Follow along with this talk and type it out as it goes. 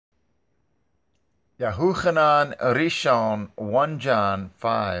Yahuchanan Rishon 1 John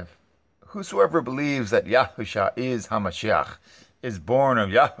 5. Whosoever believes that Yahusha is Hamashiach is born of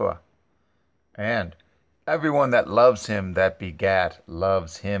Yahuwah, and everyone that loves him that begat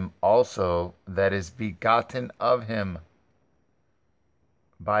loves him also that is begotten of him.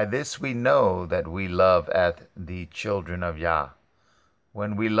 By this we know that we love at the children of Yah,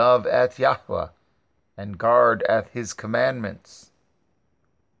 when we love at Yahuwah and guard at his commandments.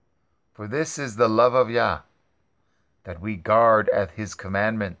 For this is the love of Yah, that we guard at his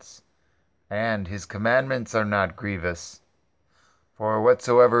commandments, and his commandments are not grievous. For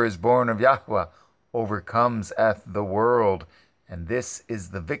whatsoever is born of Yahuwah overcomes at the world, and this is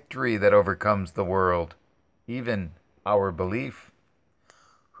the victory that overcomes the world, even our belief.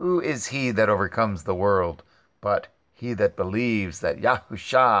 Who is he that overcomes the world, but he that believes that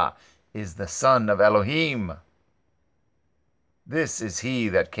Yahusha is the Son of Elohim? This is he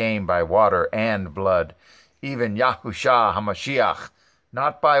that came by water and blood, even Yahusha HaMashiach,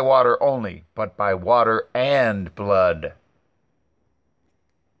 not by water only, but by water and blood.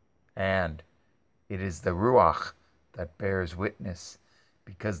 And it is the Ruach that bears witness,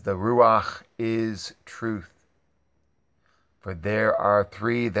 because the Ruach is truth. For there are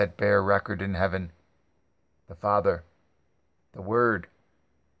three that bear record in heaven, the Father, the Word,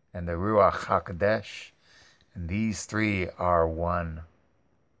 and the Ruach HaKodesh, and these three are one.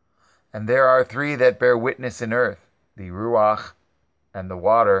 And there are three that bear witness in earth, the Ruach, and the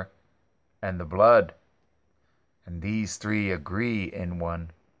water, and the blood, and these three agree in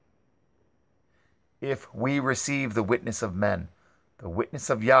one. If we receive the witness of men, the witness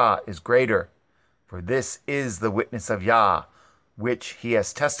of Yah is greater, for this is the witness of Yah, which he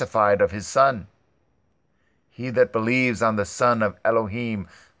has testified of his Son. He that believes on the Son of Elohim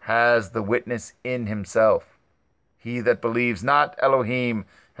has the witness in himself. He that believes not Elohim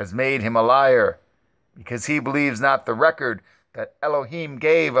has made him a liar, because he believes not the record that Elohim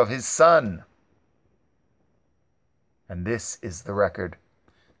gave of his Son. And this is the record,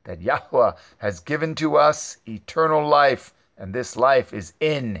 that Yahuwah has given to us eternal life, and this life is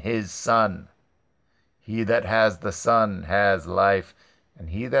in his Son. He that has the Son has life,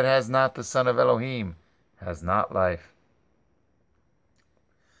 and he that has not the Son of Elohim has not life.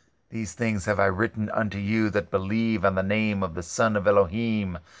 These things have I written unto you that believe on the name of the Son of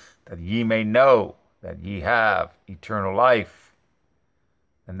Elohim, that ye may know that ye have eternal life,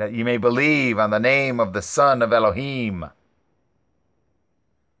 and that ye may believe on the name of the Son of Elohim.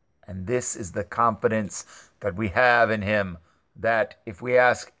 And this is the confidence that we have in him, that if we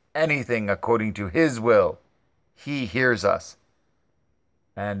ask anything according to his will, he hears us.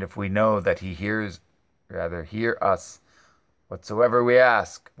 And if we know that he hear us, whatsoever we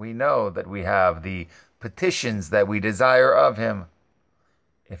ask, we know that we have the petitions that we desire of him.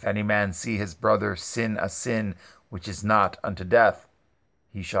 If any man see his brother sin a sin which is not unto death,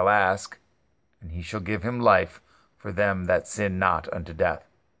 he shall ask, and he shall give him life for them that sin not unto death.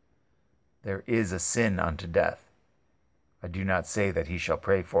 There is a sin unto death. I do not say that he shall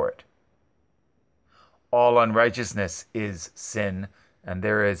pray for it. All unrighteousness is sin, and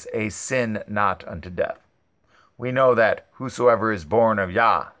there is a sin not unto death. We know that whosoever is born of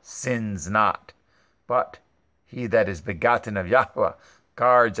Yah sins not, but he that is begotten of Yahuwah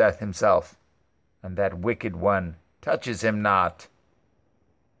guards at himself, and that wicked one touches him not.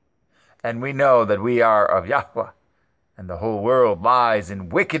 And we know that we are of Yahuwah, and the whole world lies in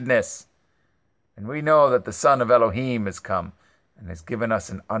wickedness. And we know that the Son of Elohim is come, and has given us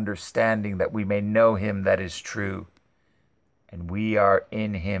an understanding that we may know him that is true. And we are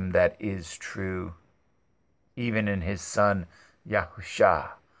in him that is true, even in his Son, Yahusha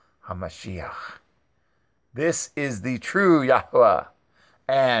HaMashiach. This is the true Yahuwah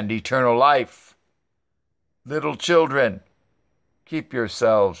and eternal life. Little children, keep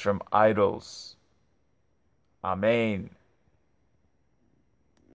yourselves from idols. Amen.